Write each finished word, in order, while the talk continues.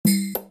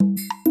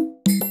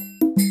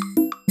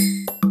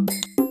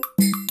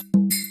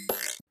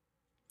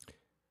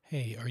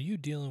are you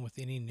dealing with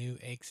any new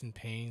aches and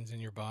pains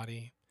in your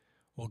body?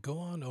 Well, go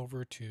on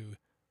over to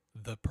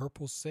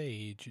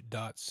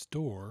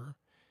thepurplesage.store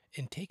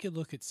and take a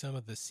look at some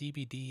of the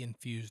CBD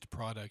infused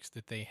products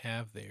that they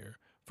have there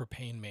for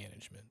pain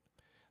management.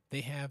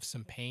 They have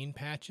some pain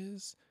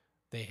patches,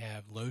 they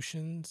have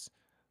lotions,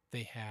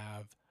 they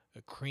have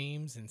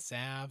creams and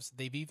salves.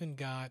 They've even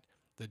got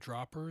the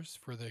droppers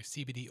for the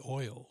CBD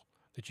oil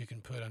that you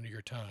can put under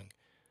your tongue.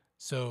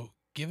 So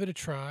give it a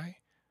try.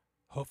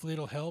 Hopefully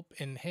it'll help.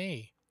 And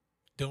hey,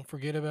 don't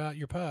forget about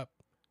your pup.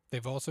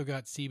 They've also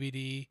got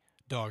CBD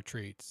dog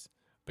treats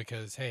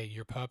because, hey,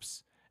 your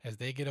pups, as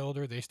they get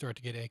older, they start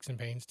to get aches and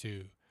pains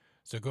too.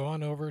 So go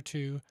on over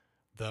to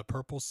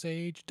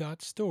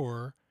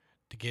thepurplesage.store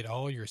to get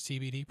all your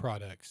CBD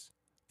products.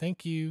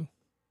 Thank you.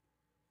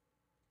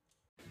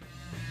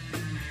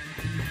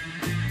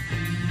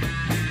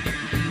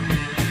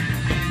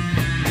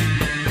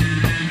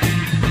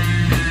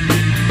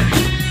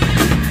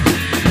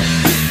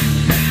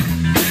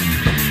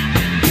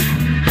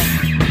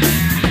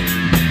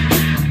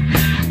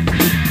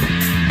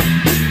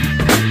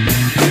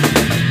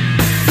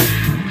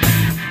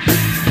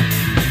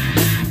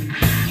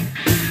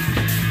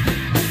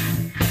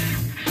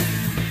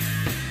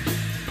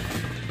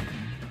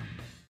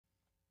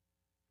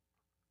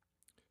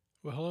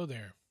 Well, hello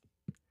there.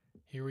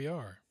 Here we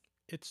are.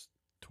 It's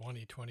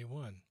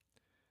 2021.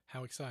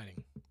 How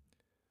exciting.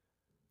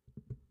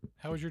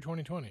 How was your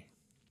 2020?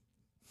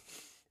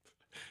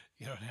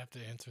 You don't have to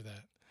answer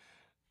that.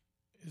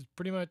 It's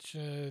pretty much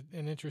an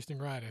interesting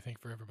ride, I think,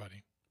 for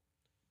everybody.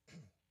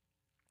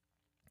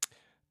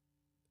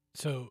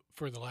 So,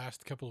 for the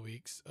last couple of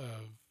weeks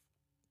of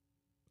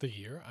the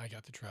year, I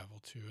got to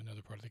travel to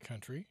another part of the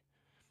country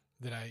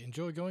that I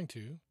enjoy going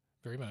to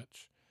very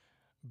much,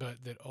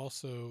 but that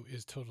also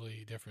is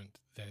totally different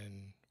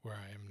than where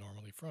I am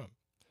normally from.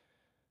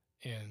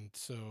 And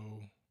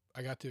so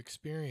I got to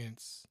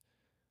experience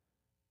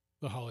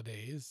the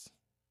holidays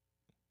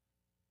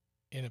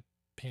in a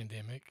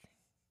pandemic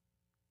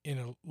in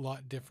a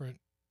lot different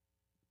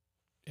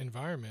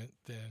environment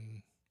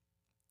than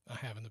I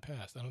have in the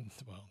past. None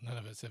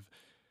of us have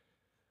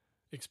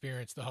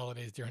experienced the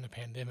holidays during a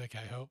pandemic,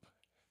 I hope.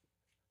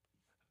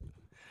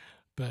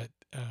 But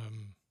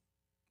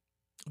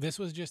this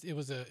was just, it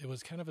was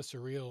kind of a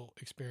surreal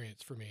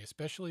experience for me,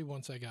 especially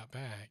once I got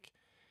back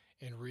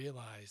and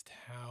realized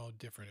how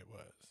different it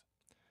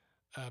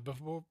was.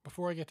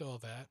 Before I get to all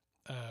that,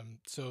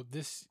 so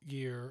this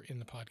year in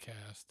the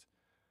podcast,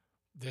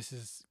 this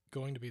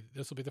will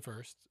be the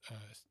first.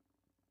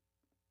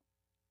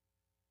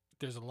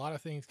 There's a lot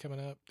of things coming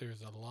up.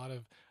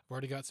 I've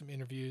already got some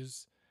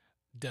interviews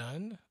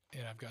done,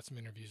 and I've got some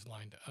interviews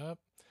lined up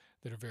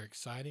that are very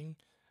exciting.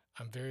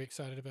 I'm very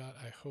excited about.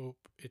 I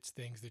hope it's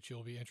things that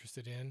you'll be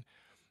interested in.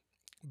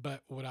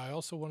 But what I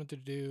also wanted to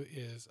do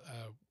is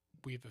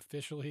we've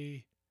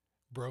officially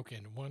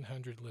broken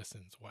 100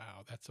 listens.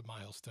 Wow, that's a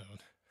milestone.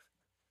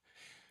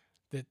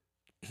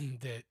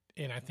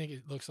 And I think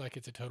it looks like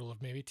it's a total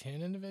of maybe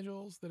 10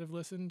 individuals that have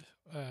listened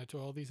to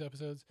all these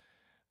episodes.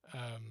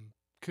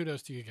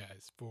 Kudos to you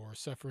guys for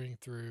suffering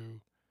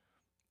through,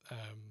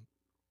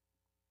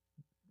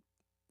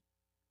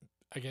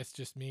 I guess,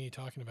 just me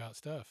talking about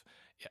stuff.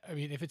 I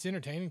mean, if it's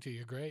entertaining to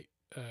you, great.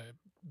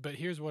 But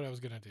here's what I was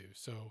going to do.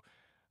 So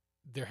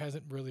there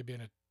hasn't really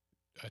been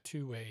a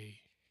two-way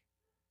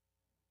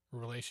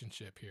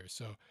relationship here.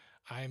 So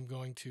I'm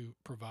going to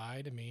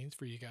provide a means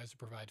for you guys to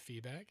provide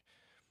feedback.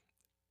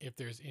 If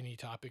there's any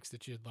topics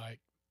that you'd like,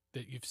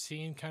 that you've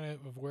seen kind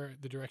of where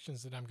the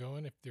directions that I'm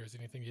going, if there's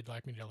anything you'd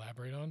like me to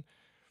elaborate on,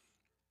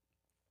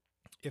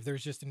 if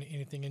there's just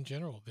anything in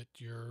general that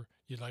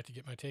you'd like to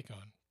get my take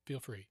on, feel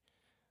free.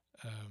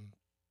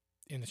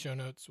 In the show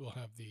notes, we'll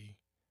have the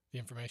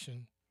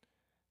information.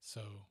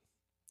 So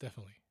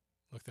definitely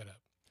look that up.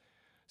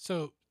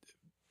 So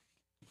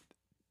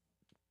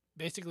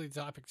basically the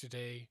topic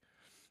today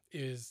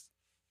is,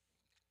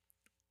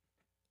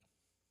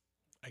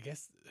 I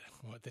guess,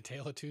 the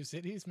tale of two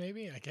cities,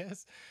 maybe, I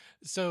guess.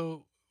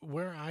 So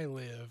where I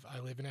live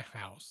in a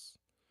house,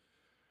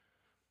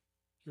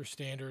 your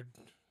standard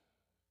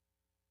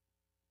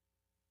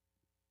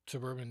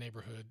suburban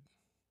neighborhood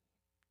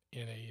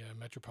in a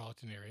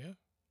metropolitan area.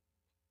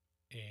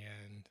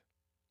 And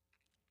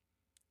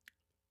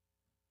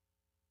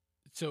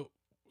so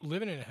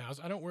living in a house,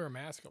 I don't wear a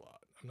mask a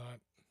lot.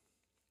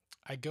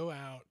 I go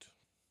out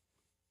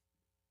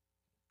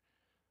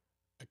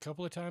a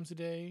couple of times a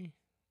day,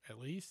 at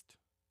least.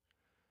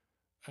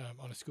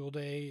 On a school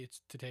day,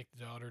 it's to take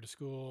the daughter to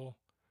school,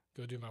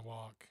 go do my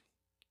walk.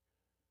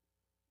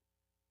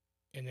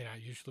 And then I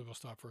usually will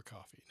stop for a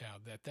coffee. Now,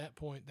 at that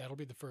point, that'll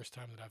be the first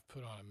time that I've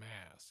put on a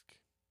mask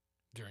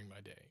during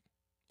my day.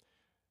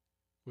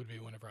 Would be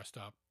whenever I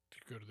stop to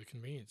go to the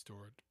convenience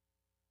store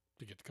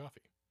to get the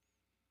coffee.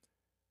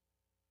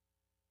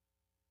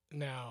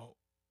 Now,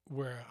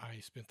 where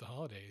I spent the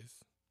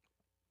holidays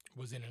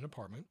was in an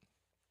apartment.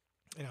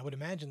 And I would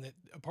imagine that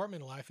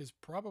apartment life is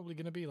probably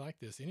going to be like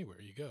this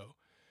anywhere you go.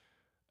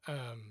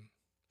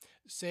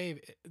 save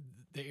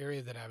the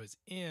area that I was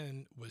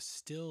in was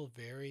still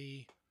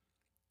very,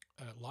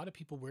 a lot of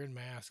people wearing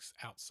masks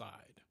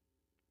outside.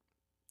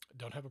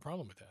 Don't have a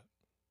problem with that.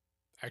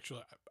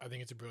 Actually, I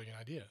think it's a brilliant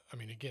idea. I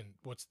mean, again,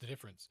 what's the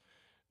difference?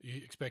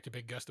 You expect a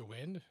big gust of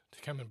wind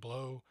to come and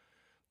blow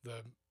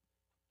the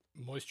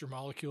moisture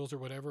molecules or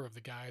whatever of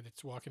the guy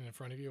that's walking in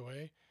front of you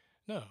away?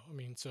 No. I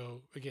mean,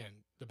 so again,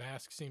 the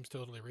mask seems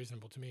totally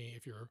reasonable to me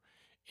if you're,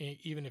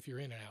 even if you're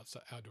in an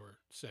outdoor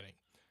setting.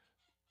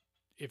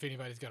 If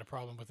anybody's got a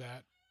problem with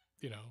that,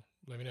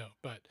 let me know.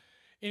 But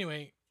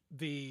anyway,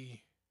 the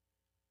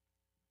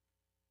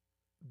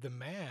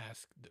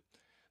mask,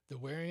 the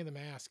wearing of the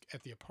mask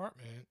at the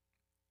apartment.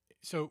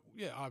 So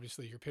yeah,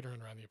 obviously you're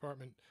pittering around the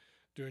apartment,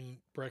 doing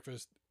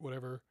breakfast,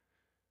 whatever,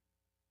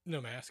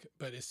 no mask.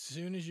 But as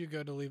soon as you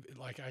go to leave,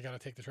 like I got to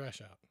take the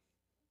trash out,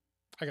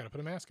 I got to put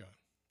a mask on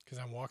because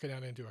I'm walking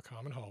out into a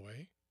common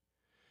hallway,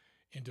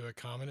 into a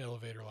common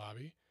elevator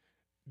lobby,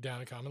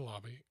 down a common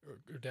lobby,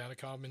 or down a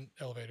common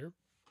elevator,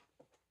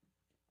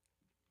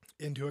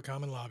 into a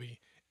common lobby,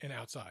 and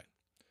outside.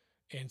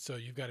 And so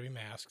you've got to be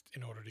masked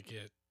in order to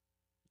get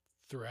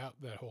throughout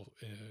that whole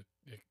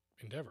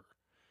endeavor,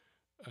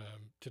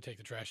 to take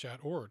the trash out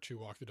or to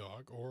walk the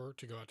dog or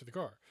to go out to the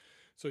car.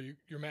 So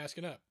you're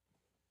masking up.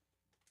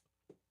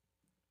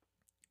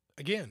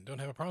 Again, don't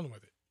have a problem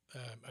with it.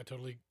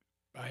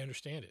 I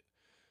understand it.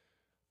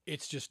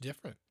 It's just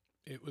different.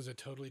 It was a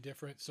totally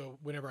different. So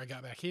whenever I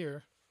got back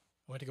here,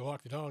 I went to go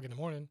walk the dog in the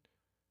morning,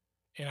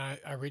 and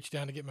I reached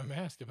down to get my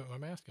mask, to put my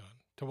mask on,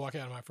 to walk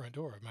out of my front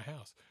door of my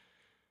house.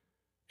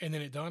 And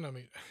then it dawned on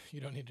me,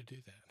 you don't need to do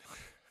that.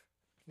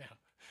 Now,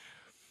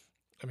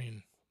 I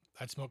mean,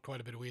 I'd smoked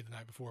quite a bit of weed the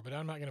night before, but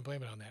I'm not going to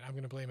blame it on that. I'm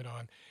going to blame it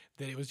on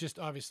that it was just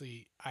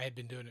obviously I had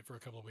been doing it for a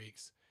couple of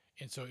weeks,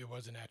 and so it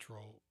was a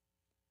natural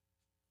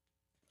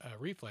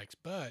reflex.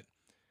 But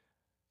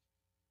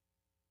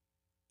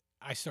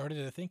I started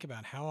to think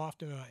about how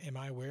often am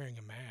I wearing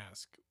a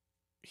mask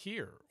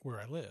here where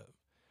I live,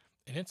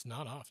 and it's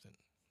not often.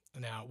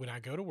 Now, when I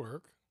go to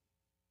work,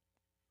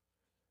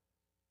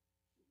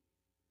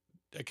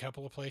 a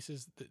couple of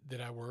places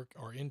that I work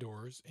are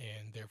indoors,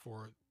 and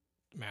therefore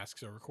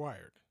masks are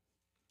required.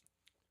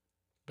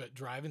 But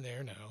driving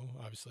there, no.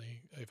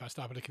 Obviously, if I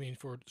stop at a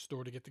convenience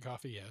store to get the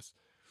coffee, yes.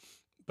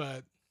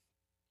 But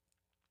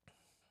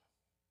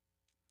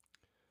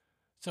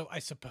so I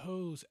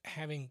suppose,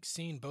 having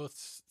seen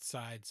both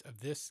sides of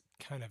this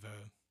kind of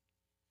a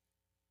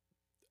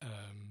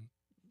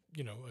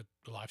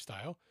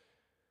lifestyle,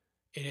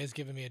 it has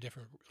given me a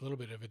little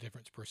bit of a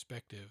different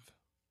perspective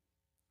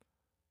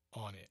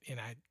on it. And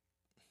I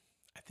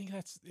think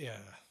that's,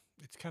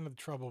 it's kind of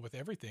the trouble with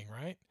everything,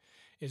 right?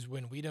 Is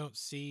when we don't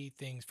see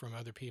things from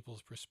other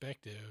people's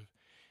perspective,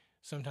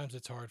 sometimes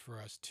it's hard for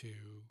us to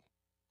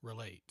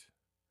relate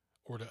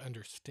or to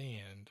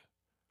understand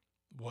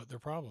what their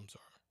problems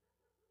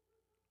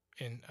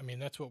are. And I mean,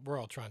 that's what we're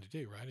all trying to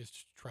do, right? Is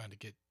just trying to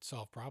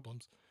solve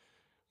problems.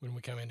 When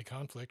we come into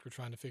conflict, we're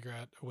trying to figure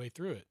out a way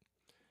through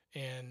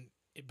it.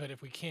 But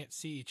if we can't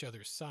see each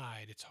other's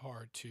side, it's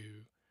hard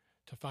to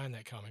find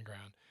that common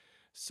ground.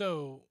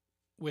 So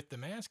with the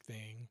mask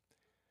thing,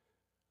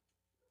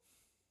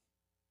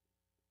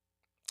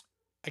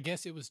 I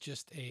guess it was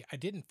just I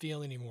didn't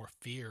feel any more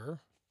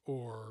fear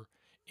or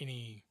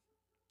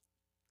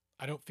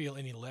I don't feel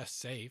any less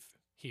safe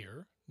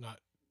here.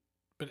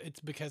 But it's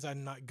because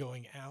I'm not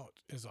going out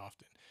as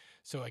often.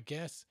 So I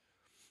guess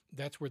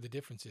that's where the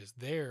difference is.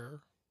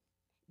 There,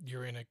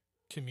 you're in a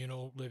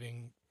communal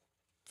living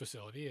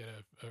facility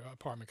at an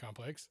apartment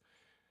complex,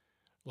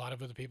 a lot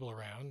of other people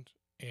around.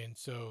 And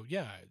so,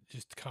 yeah,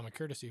 just common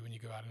courtesy when you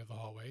go out into the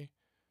hallway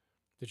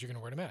that you're going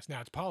to wear a mask.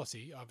 Now, it's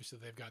policy. Obviously,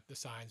 they've got the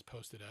signs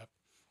posted up.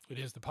 It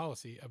is the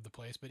policy of the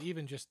place. But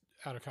even just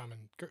out of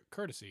common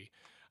courtesy,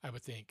 I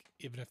would think,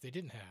 even if they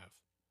didn't have,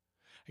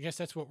 I guess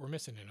that's what we're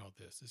missing in all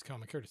this is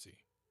common courtesy.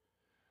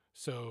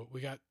 So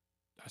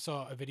I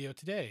saw a video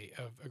today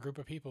of a group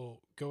of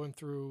people going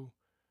through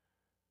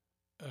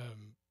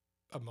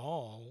a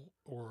mall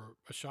or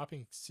a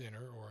shopping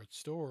center or a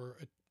store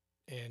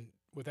and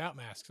without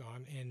masks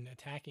on and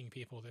attacking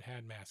people that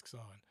had masks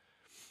on.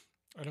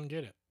 I don't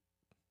get it.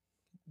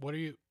 What are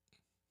you?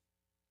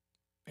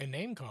 And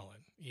name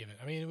calling even.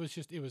 I mean, it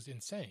was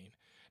insane.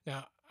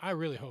 Now, I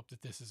really hope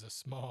that this is a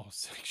small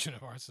section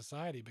of our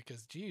society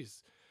because,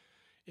 geez,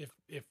 if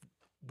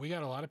we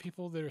got a lot of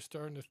people that are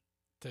starting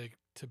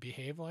to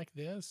behave like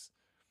this,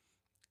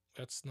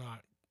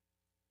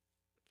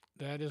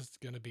 that is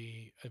going to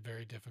be a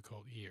very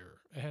difficult year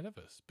ahead of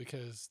us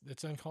because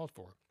it's uncalled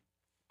for.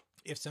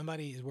 If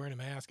somebody is wearing a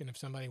mask and if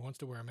somebody wants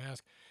to wear a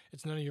mask,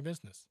 it's none of your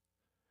business.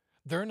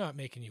 They're not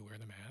making you wear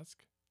the mask.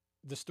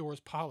 The store's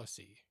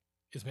policy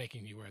is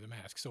making you wear the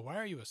mask. So why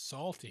are you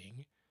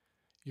assaulting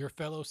your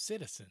fellow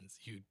citizens,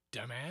 you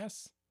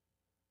dumbass?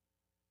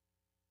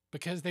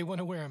 Because they want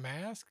to wear a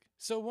mask?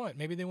 So what?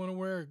 Maybe they want to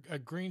wear a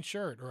green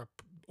shirt or a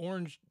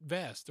orange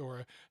vest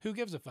or who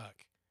gives a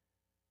fuck?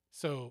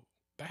 So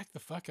back the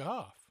fuck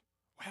off.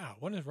 Wow,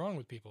 what is wrong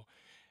with people?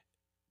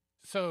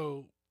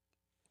 So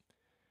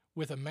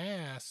with a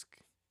mask,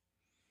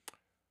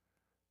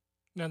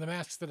 Now, the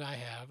masks that I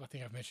have, I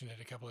think I've mentioned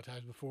it a couple of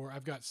times before.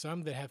 I've got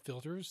some that have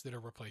filters that are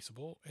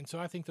replaceable, and so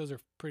I think those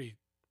are pretty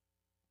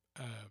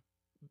uh,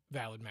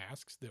 valid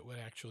masks that would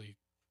actually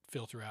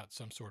filter out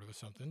some sort of a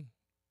something.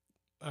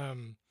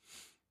 Um,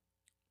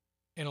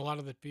 and a lot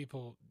of the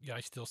people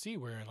I still see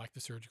wearing like the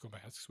surgical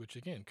masks, which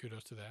again,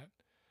 kudos to that.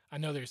 I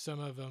know there's some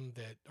of them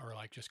that are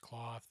like just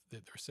cloth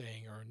that they're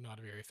saying are not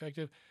very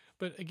effective,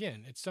 but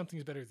again, it's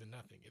something's better than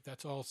nothing. If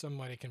that's all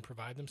somebody can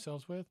provide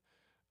themselves with,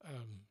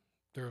 um,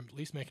 they're at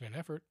least making an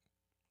effort.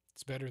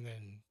 It's better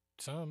than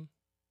some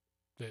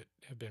that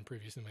have been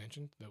previously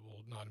mentioned that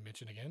we'll not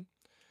mention again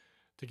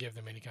to give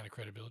them any kind of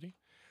credibility.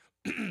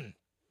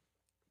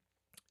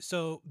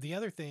 So the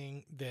other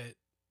thing that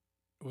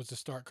was a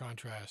stark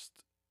contrast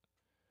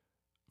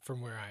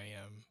from where I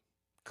am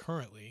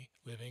currently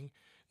living.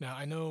 Now,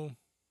 I know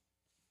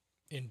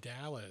in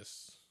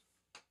Dallas,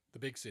 the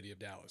big city of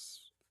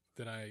Dallas,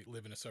 that I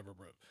live in a suburb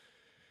of,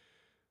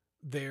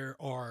 there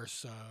are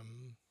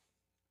some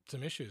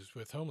issues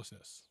with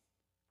homelessness.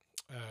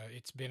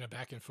 It's been a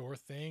back and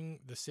forth thing.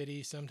 The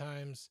city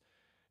sometimes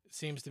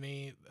seems to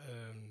me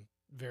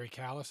very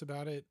callous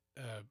about it.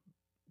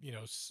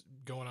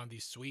 Going on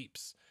these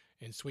sweeps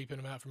and sweeping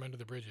them out from under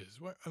the bridges.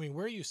 Where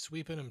are you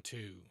sweeping them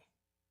to?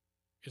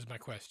 Is my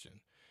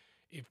question.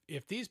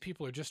 If these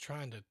people are just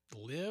trying to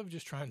live,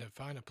 just trying to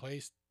find a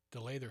place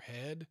to lay their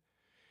head,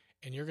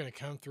 and you're going to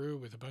come through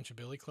with a bunch of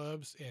billy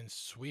clubs and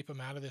sweep them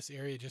out of this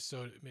area just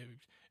so it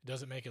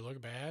doesn't make it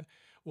look bad,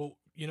 well,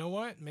 you know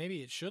what?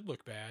 Maybe it should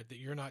look bad that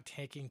you're not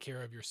taking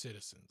care of your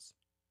citizens,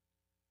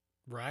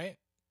 right?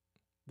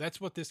 That's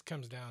what this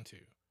comes down to.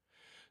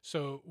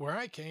 So where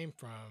I came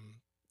from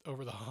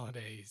over the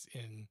holidays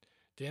in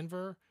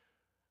Denver,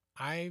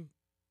 I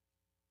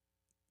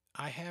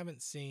I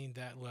haven't seen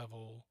that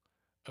level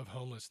of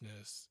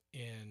homelessness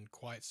in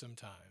quite some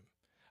time.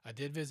 I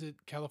did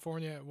visit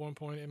California at one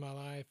point in my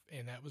life,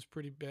 and that was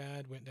pretty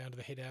bad. Went down to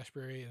the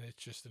Haight-Ashbury, and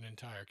it's just an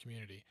entire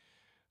community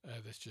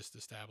that's just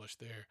established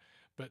there.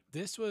 But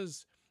this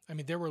was,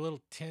 there were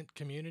little tent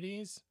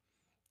communities,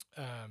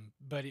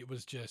 but it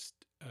was just,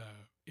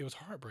 it was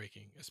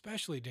heartbreaking,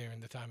 especially during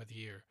the time of the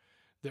year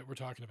that we're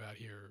talking about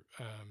here.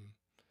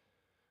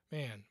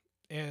 Man.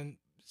 And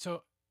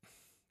so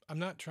I'm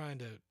not trying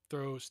to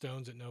throw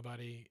stones at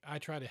nobody. I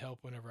try to help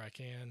whenever I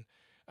can.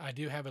 I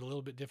do have a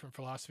little bit different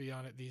philosophy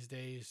on it these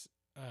days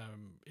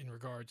in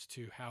regards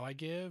to how I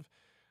give.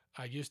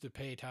 I used to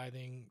pay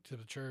tithing to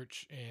the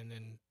church, and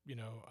then,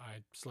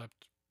 I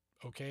slept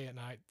okay at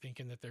night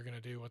thinking that they're going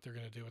to do what they're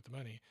going to do with the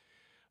money.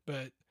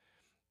 But,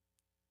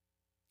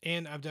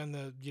 and I've done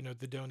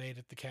the donate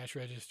at the cash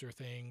register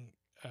thing.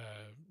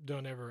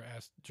 Don't ever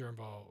ask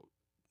Germball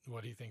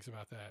what he thinks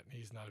about that.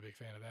 He's not a big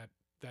fan of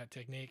that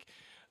technique.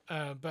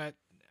 But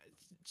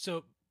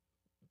so,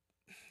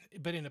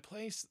 but in a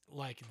place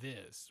like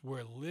this,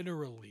 where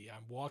literally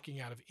I'm walking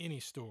out of any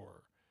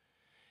store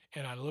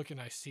and I look and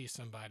I see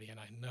somebody and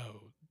I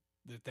know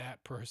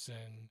that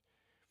person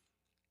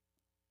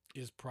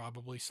is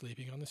probably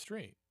sleeping on the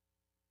street.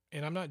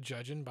 And I'm not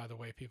judging by the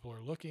way people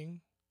are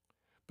looking,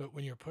 but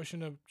when you're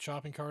pushing a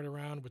shopping cart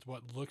around with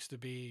what looks to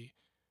be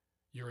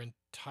your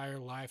entire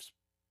life's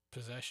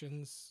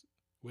possessions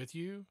with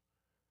you,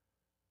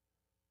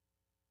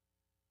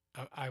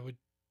 I would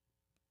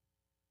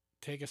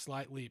take a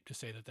slight leap to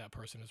say that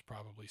person is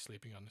probably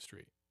sleeping on the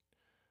street.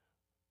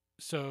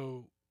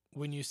 So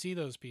when you see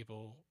those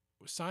people,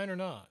 sign or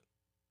not,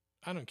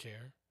 I don't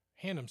care.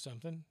 Hand them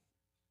something.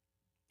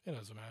 It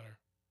doesn't matter.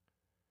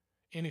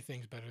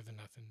 Anything's better than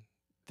nothing.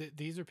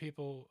 These are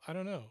people, I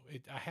don't know.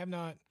 I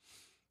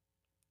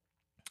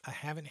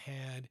haven't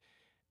had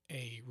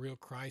a real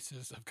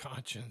crisis of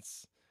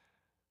conscience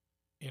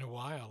in a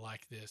while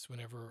like this.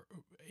 Whenever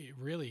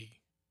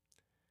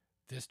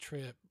this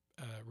trip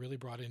really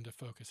brought into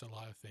focus a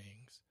lot of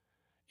things.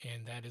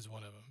 And that is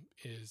one of them,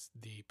 is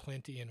the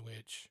plenty in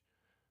which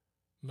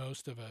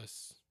most of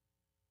us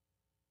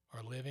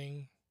are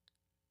living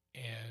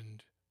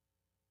and,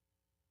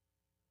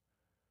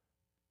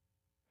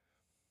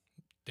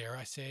 dare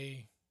I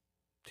say,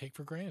 take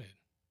for granted.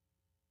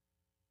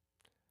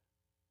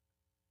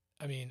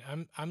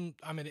 I'm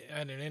at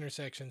an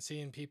intersection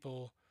seeing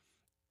people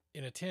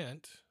in a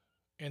tent,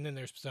 and then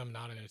there's some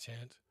not in a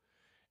tent,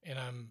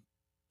 and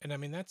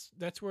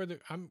that's where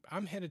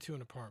I'm headed to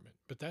an apartment,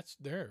 but that's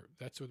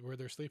where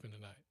they're sleeping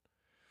tonight,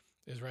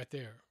 is right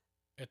there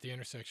at the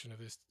intersection of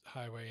this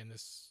highway and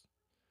this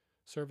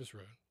service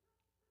road.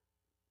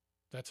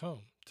 That's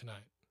home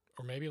tonight,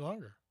 or maybe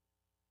longer.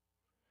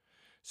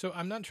 So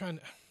I'm not trying.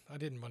 I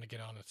didn't want to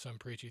get on some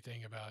preachy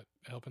thing about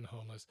helping the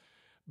homeless,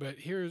 but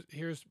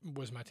here's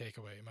was my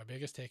takeaway. My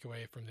biggest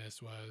takeaway from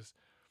this was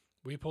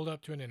we pulled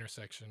up to an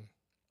intersection.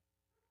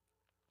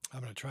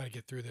 I'm going to try to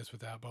get through this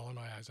without bawling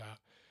my eyes out.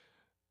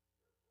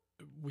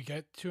 We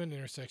got to an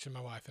intersection,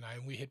 my wife and I,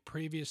 and we had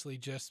previously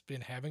just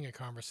been having a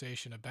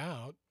conversation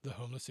about the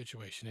homeless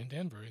situation in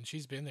Denver, and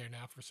she's been there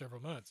now for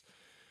several months.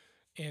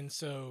 And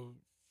so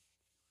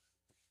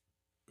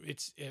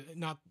it's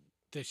not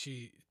that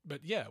she, but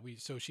yeah,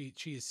 she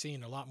has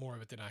seen a lot more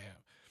of it than I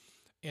have.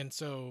 And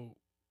so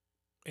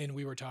And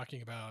we were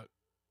talking about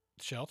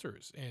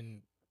shelters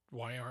and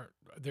why aren't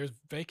there's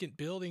vacant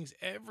buildings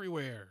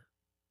everywhere.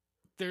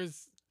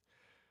 There's,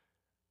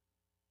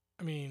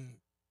 I mean,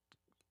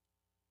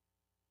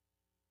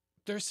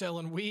 they're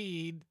selling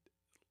weed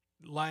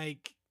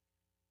like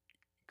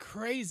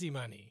crazy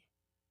money,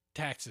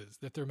 taxes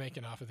that they're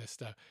making off of this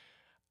stuff.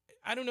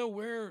 I don't know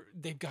where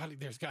they've got.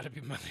 There's got to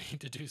be money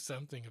to do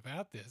something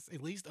about this.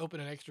 At least open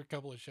an extra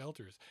couple of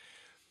shelters.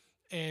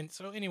 And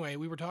so anyway,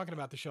 we were talking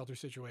about the shelter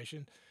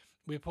situation.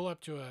 We pull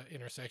up to an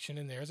intersection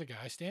and there's a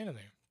guy standing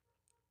there.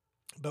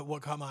 But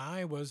what caught my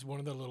eye was one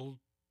of the little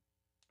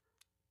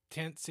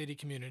tent city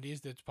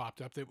communities that's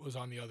popped up that was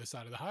on the other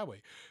side of the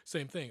highway.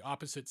 Same thing,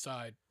 opposite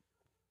side,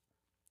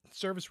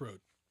 service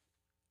road.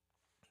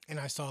 And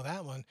I saw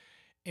that one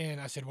and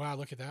I said, wow,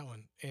 look at that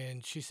one.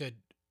 And she said,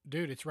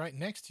 dude, it's right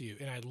next to you.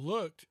 And I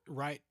looked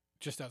right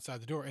just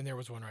outside the door and there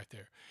was one right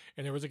there.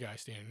 And there was a guy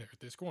standing there at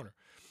this corner.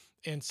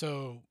 And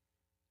so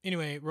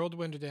anyway, rolled the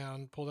window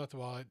down, pulled out the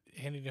wallet,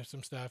 handed him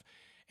some stuff.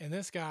 And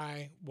this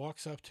guy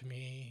walks up to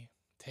me,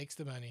 takes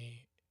the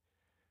money,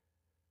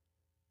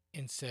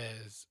 and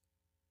says,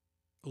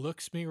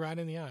 looks me right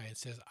in the eye and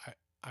says,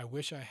 I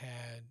wish I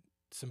had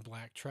some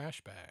black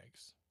trash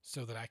bags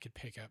so that I could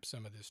pick up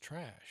some of this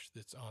trash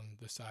that's on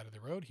the side of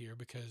the road here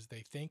because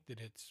they think that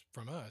it's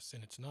from us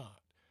and it's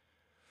not.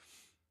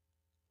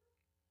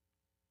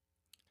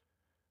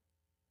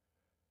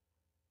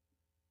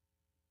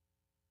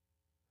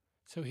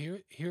 So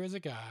here is a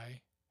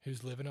guy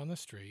who's living on the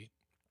street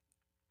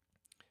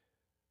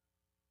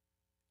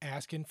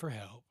asking for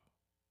help,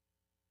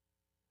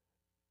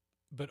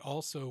 but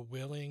also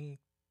willing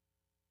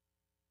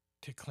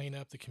to clean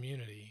up the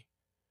community.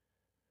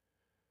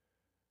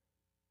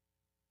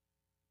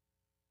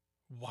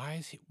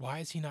 Why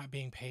is he not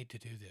being paid to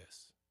do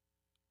this?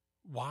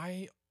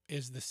 Why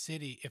is the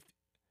city,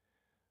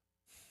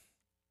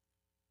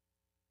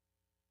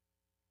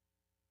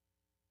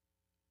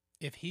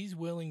 if he's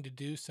willing to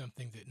do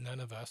something that none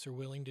of us are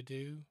willing to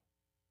do,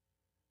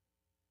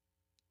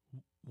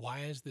 why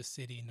is the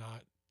city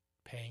not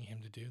paying him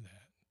to do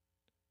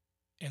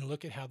that? And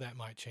look at how that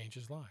might change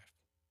his life.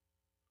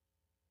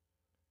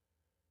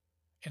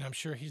 And I'm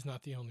sure he's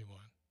not the only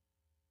one.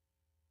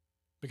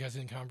 Because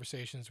in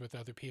conversations with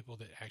other people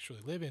that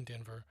actually live in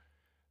Denver,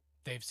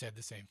 they've said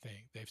the same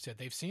thing. They've said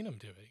they've seen him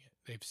doing it.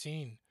 They've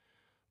seen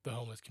the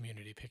homeless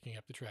community picking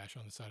up the trash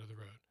on the side of the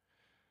road.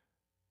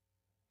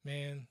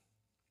 Man,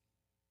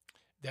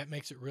 that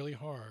makes it really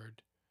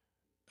hard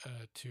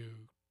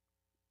to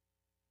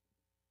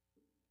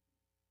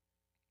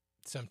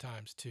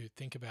sometimes to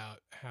think about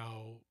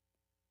how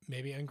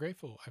maybe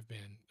ungrateful I've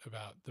been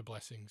about the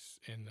blessings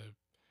and the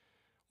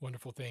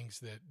wonderful things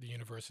that the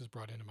universe has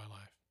brought into my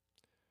life.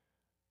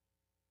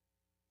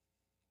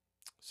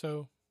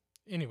 So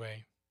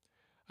anyway,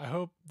 I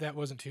hope that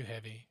wasn't too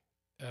heavy.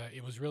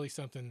 It was really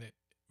something that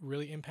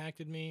really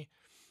impacted me,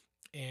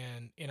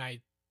 and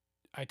I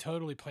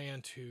totally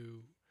plan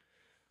to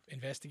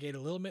investigate a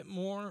little bit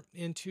more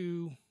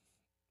into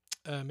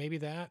maybe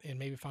that, and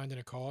maybe finding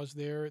a cause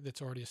there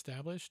that's already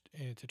established,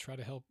 and to try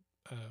to help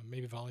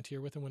maybe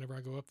volunteer with them whenever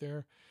I go up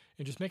there,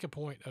 and just make a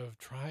point of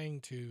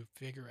trying to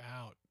figure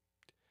out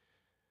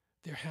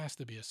there has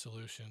to be a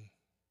solution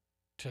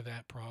to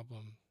that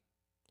problem.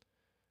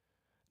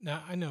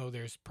 Now, I know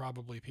there's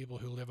probably people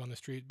who live on the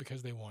street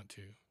because they want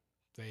to.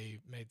 They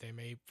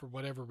may for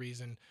whatever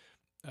reason,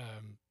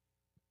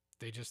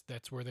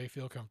 that's where they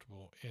feel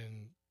comfortable,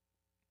 and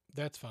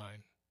that's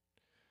fine.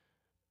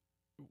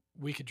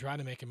 We could try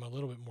to make them a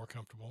little bit more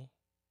comfortable,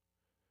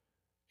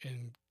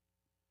 and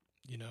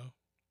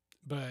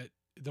but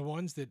the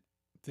ones that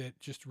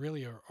just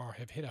really are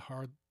have hit a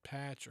hard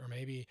patch, or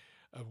maybe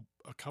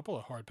a couple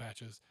of hard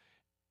patches,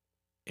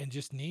 and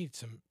just need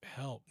some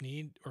help,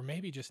 or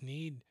maybe just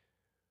need.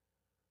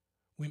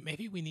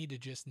 Maybe we need to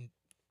just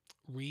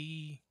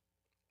reevaluate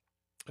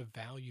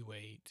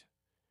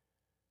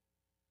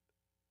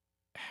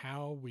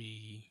how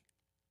we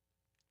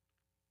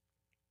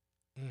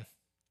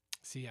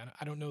see.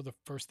 I don't know the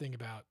first thing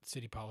about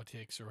city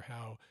politics or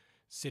how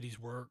cities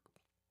work,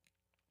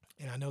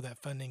 and I know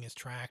that funding is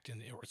tracked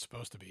or it's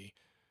supposed to be.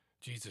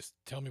 Jesus,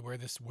 tell me where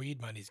this weed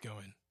money's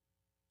going.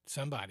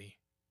 Somebody.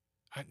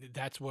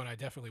 That's what I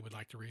definitely would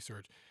like to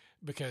research,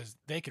 because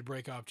they could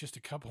break off just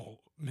a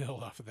couple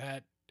mil off of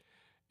that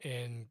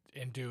and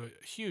do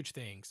huge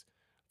things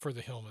for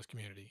the homeless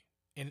community,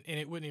 and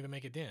it wouldn't even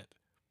make a dent.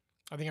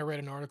 I think I read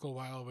an article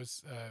while I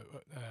was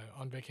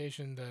on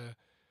vacation.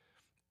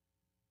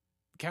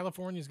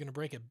 California is going to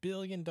break $1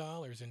 billion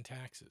in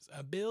taxes.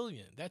 $1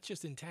 billion. That's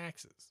just in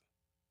taxes,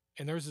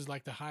 and theirs is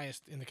like the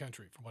highest in the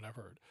country, from what I've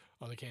heard,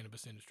 on the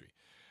cannabis industry.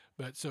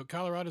 But so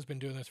Colorado's been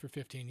doing this for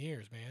 15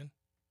 years, man.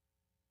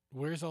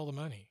 Where's all the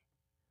money?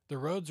 The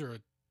roads are a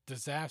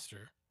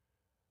disaster.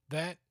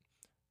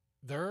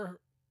 Their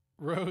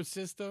road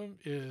system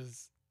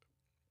is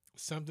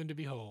something to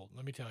behold,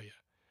 let me tell you.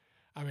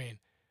 I mean,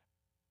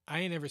 I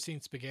ain't ever seen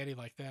spaghetti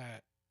like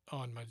that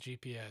on my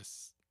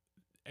GPS,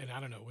 and I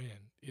don't know when.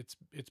 It's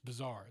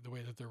bizarre the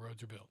way that their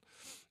roads are built.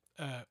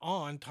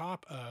 on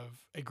top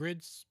of a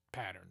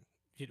pattern,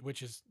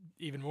 which is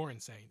even more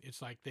insane.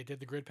 It's like they did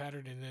the grid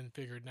pattern and then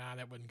figured, nah,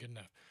 that wasn't good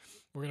enough.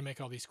 We're going to make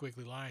all these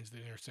squiggly lines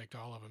that intersect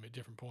all of them at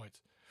different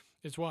points.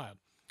 It's wild.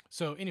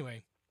 So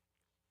anyway,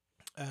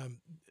 um,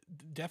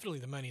 definitely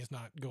the money is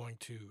not going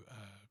to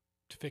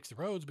fix the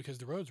roads, because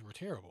the roads were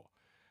terrible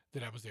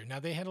that I was there. Now,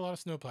 they had a lot of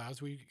snow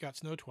plows. We got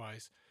snow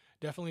twice.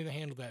 Definitely they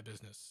handled that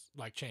business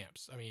like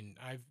champs. I mean,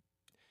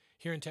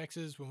 here in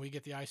Texas, when we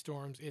get the ice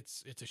storms,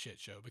 it's a shit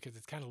show, because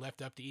it's kind of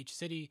left up to each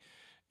city.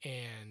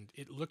 And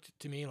it looked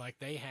to me like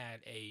they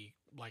had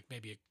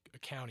maybe a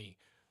county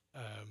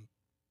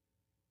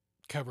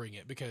covering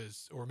it,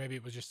 or maybe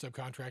it was just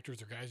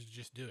subcontractors or guys who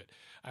just do it.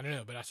 I don't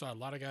know, but I saw a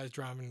lot of guys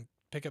driving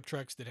pickup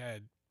trucks that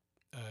had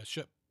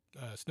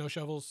snow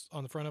shovels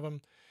on the front of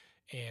them.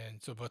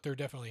 And so, but they're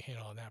definitely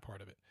handling that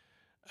part of it.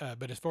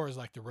 But as far as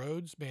like the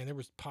roads, man, there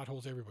was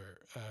potholes everywhere.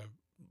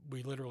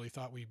 We literally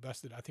thought we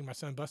busted. I think my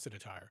son busted a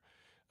tire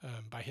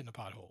by hitting a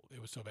pothole.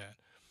 It was so bad.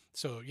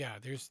 So yeah,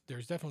 there's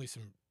definitely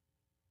some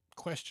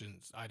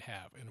questions I'd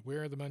have, and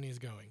where the money is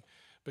going,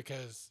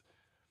 because,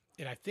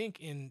 and I think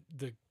in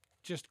the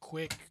just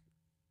quick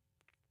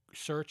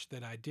search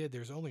that I did,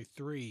 there's only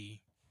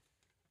 3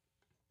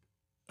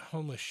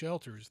 homeless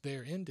shelters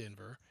there in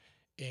Denver,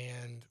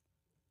 and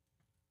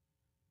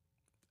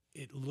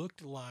it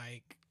looked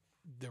like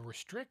the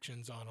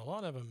restrictions on a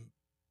lot of them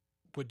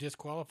would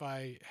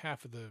disqualify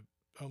half of the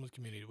homeless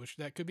community, which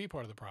that could be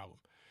part of the problem.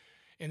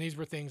 And these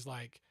were things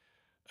like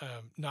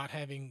not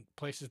having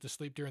places to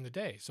sleep during the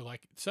day. So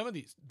like some of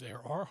these, there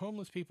are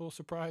homeless people,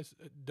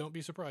 don't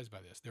be surprised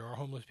by this. There are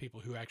homeless people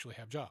who actually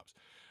have jobs,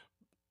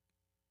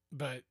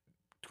 but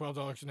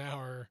 $12 an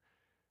hour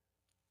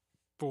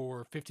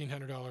for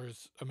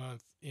 $1,500 a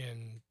month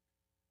in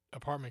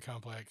apartment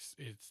complex,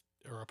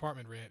 or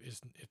apartment rent,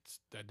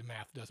 the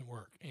math doesn't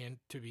work. And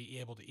to be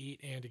able to eat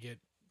and to get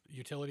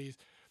utilities,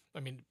 I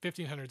mean,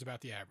 1,500 is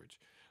about the average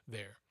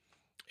there,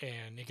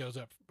 and it goes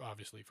up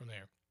obviously from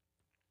there,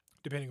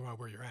 depending on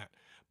where you're at.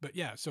 But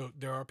yeah, so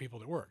there are people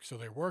that work, so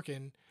they're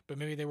working, but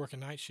maybe they work a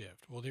night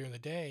shift. Well, during the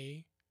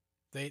day,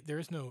 there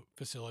is no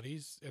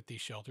facilities at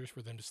these shelters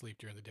for them to sleep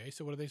during the day.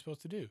 So what are they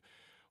supposed to do?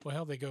 Well,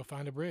 hell, they go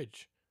find a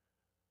bridge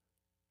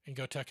and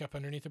go tuck up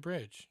underneath a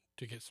bridge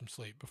to get some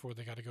sleep before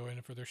they got to go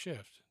in for their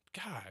shift.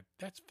 God,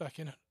 that's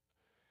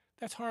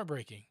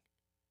heartbreaking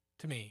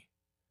to me.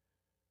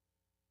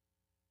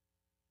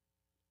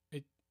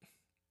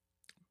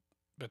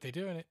 But they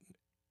doing it,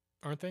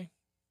 aren't they?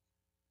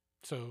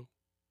 So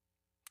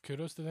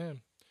kudos to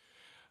them.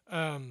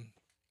 I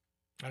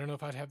don't know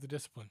if I'd have the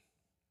discipline,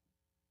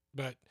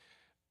 but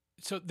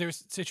so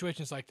there's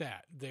situations like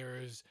that.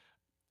 There's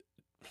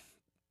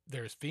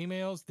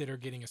females that are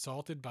getting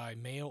assaulted by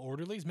male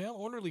orderlies. Male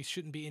orderlies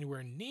shouldn't be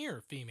anywhere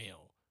near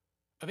female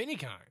of any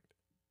kind.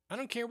 I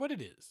don't care what it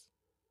is.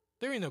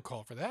 There ain't no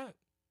call for that.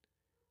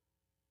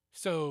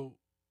 So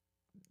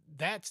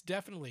that's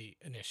definitely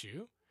an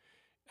issue.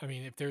 I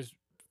mean, if there's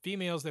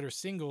females that are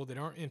single that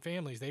aren't in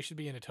families, they should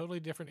be in a totally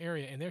different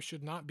area, and there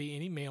should not be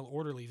any male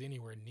orderlies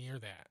anywhere near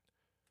that.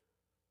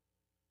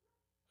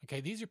 Okay,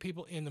 these are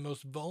people in the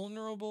most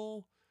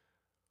vulnerable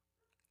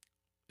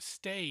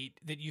state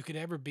that you could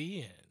ever be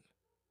in.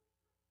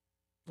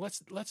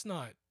 Let's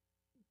not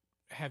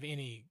have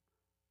any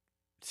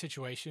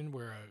situation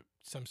where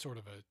some sort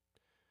of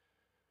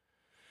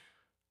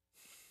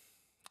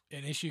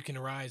an issue can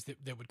arise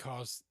that would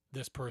cause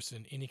this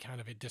person any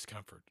kind of a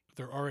discomfort.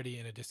 They're already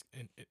in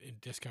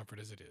discomfort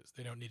as it is.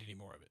 They don't need any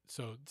more of it.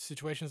 So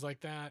situations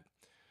like that,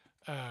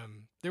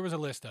 there was a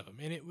list of them,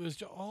 and it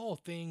was all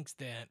things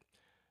that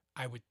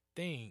I would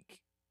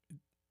think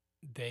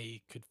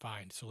they could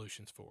find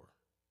solutions for.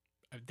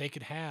 They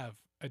could have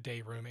a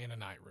day room and a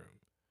night room.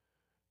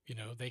 You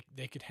know,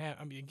 they could have,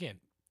 I mean, again,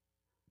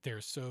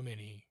 there's so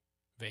many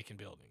vacant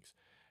buildings.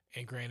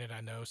 And granted,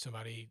 I know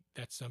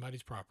that's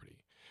somebody's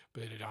property,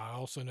 but I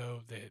also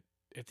know that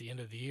at the end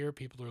of the year,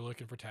 people are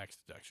looking for tax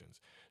deductions.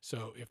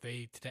 So if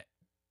they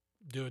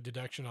do a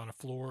deduction on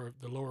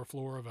the lower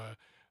floor of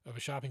a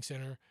shopping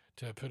center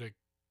to put a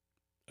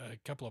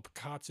couple of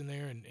cots in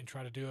there and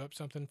try to do up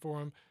something for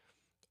them,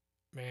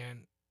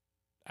 man,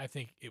 I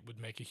think it would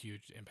make a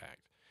huge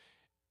impact.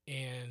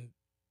 And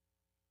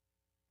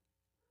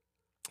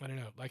I don't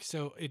know, like,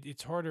 so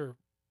it's harder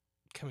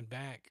coming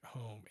back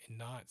home and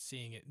not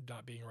seeing it,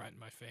 not being right in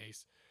my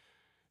face.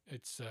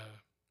 It's,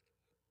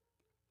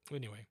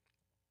 anyway,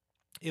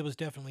 it was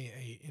definitely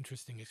a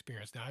interesting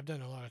experience. Now, I've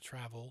done a lot of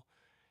travel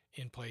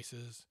in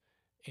places,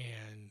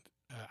 and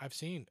I've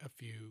seen a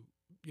few,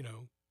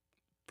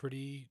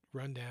 pretty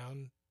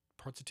rundown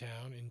parts of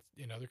town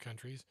in other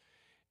countries.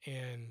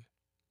 And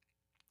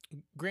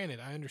granted,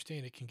 I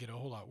understand it can get a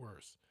whole lot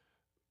worse,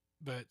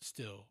 but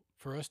still,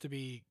 for us to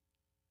be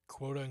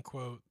quote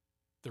unquote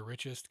the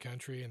richest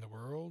country in the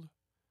world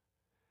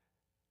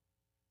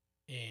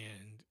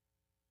and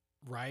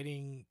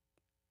writing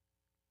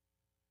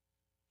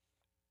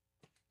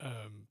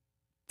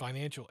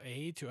financial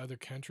aid to other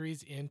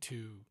countries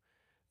into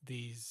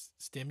these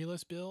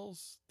stimulus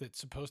bills that's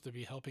supposed to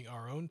be helping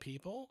our own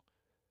people,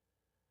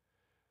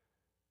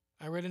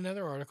 I read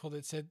another article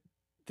that said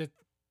that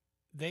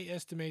they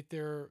estimate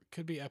there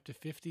could be up to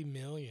 50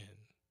 million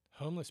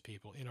homeless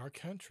people in our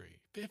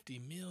country. 50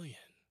 million.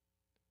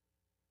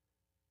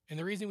 And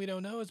the reason we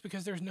don't know is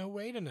because there's no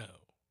way to know.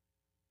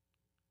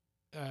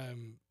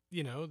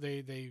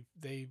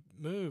 They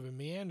move and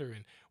meander,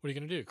 and what are you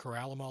going to do?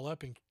 Corral them all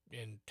up and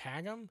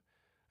tag them?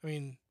 I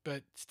mean,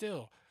 but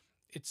still,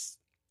 it's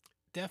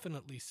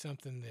definitely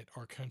something that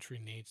our country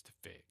needs to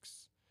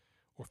fix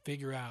or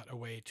figure out a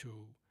way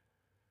to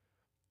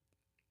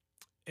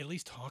at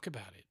least talk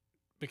about it,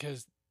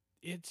 because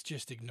it's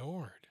just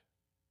ignored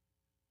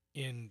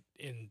in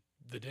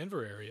the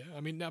Denver area.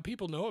 I mean, now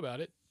people know about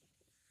it,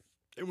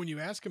 and when you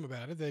ask them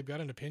about it, they've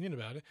got an opinion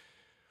about it.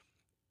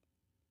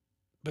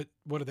 But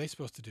what are they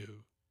supposed to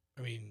do?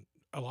 I mean,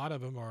 a lot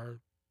of them are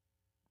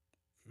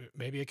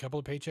maybe a couple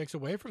of paychecks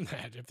away from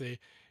that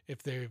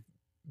if they've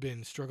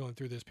been struggling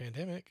through this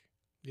pandemic,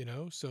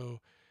 So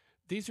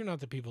these are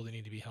not the people that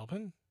need to be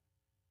helping.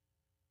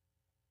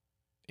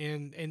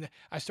 And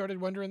I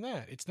started wondering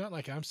that. It's not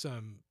like I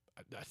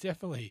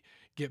definitely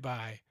get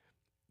by.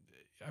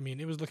 I mean,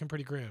 it was looking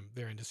pretty grim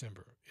there in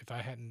December. If I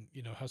hadn't,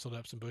 hustled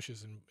up some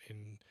bushes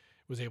and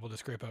was able to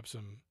scrape up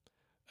some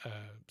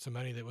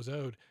money that was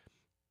owed,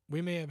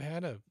 we may have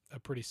had a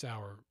pretty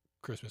sour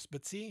Christmas.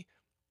 But see,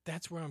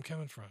 that's where I'm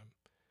coming from.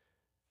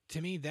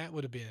 To me, that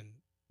would have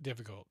been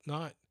difficult.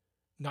 Not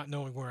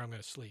knowing where I'm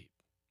going to sleep,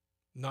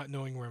 not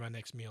knowing where my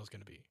next meal is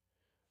going to be,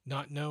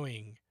 not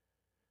knowing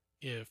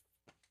if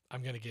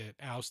I'm going to get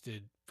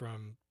ousted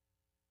from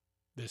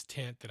this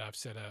tent that I've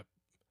set up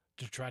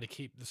to try to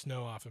keep the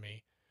snow off of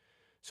me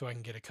so I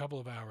can get a couple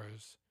of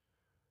hours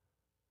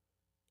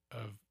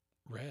of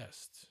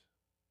rest.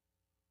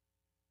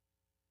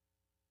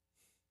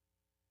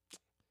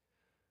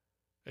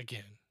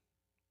 Again,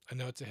 I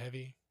know it's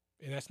and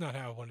that's not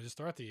how I wanted to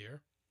start the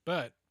year,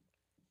 but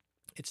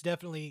it's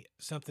definitely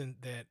something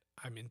that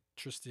I'm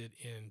interested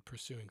in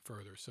pursuing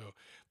further. So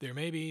there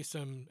may be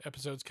some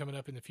episodes coming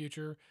up in the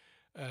future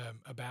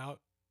about,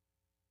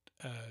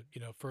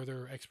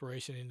 further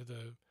exploration into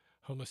the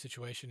homeless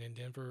situation in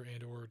Denver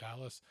and or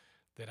Dallas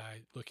that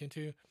I look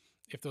into.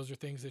 If those are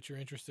things that you're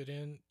interested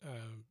in,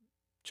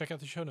 check out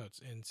the show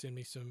notes and send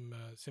me some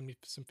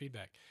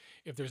feedback.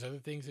 If there's other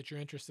things that you're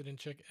interested in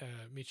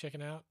me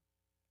checking out,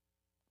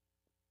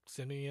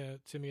 send me a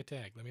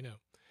tag. Let me know.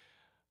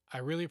 I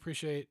really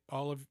appreciate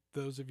all of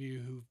those of you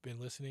who've been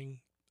listening.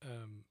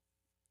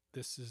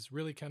 This is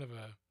really kind of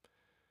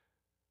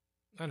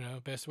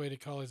best way to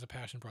call it is a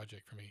passion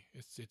project for me.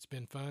 It's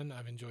been fun.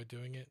 I've enjoyed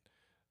doing it.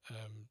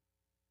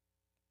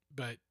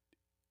 But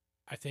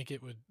I think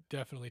it would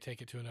definitely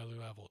take it to another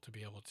level to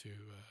be able to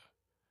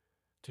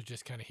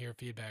just kind of hear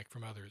feedback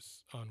from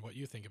others on what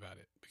you think about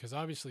it, because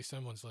obviously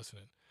someone's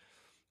listening,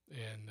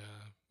 and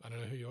I don't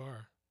know who you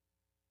are,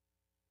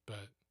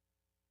 but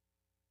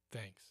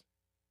thanks.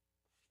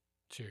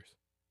 Cheers.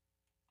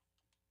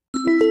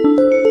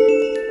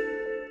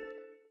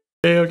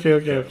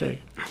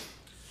 Okay.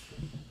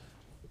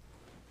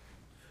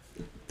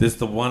 This is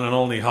the one and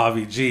only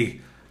Javi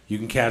G. You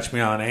can catch me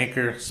on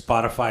Anchor,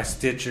 Spotify,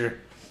 Stitcher,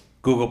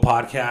 Google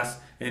Podcasts,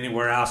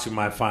 anywhere else you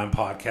might find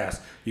podcasts.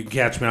 You can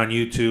catch me on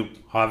YouTube,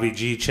 Javi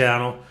G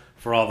channel,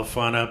 for all the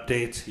fun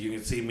updates. You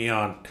can see me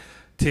on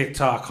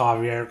TikTok,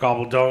 Javier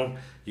Gobbledone.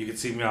 You can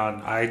see me on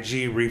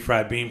IG,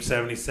 Refried Beam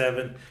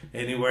 77.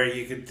 Anywhere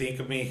you can think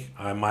of me,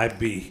 I might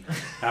be.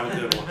 Have a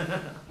good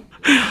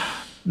one.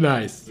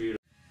 Nice.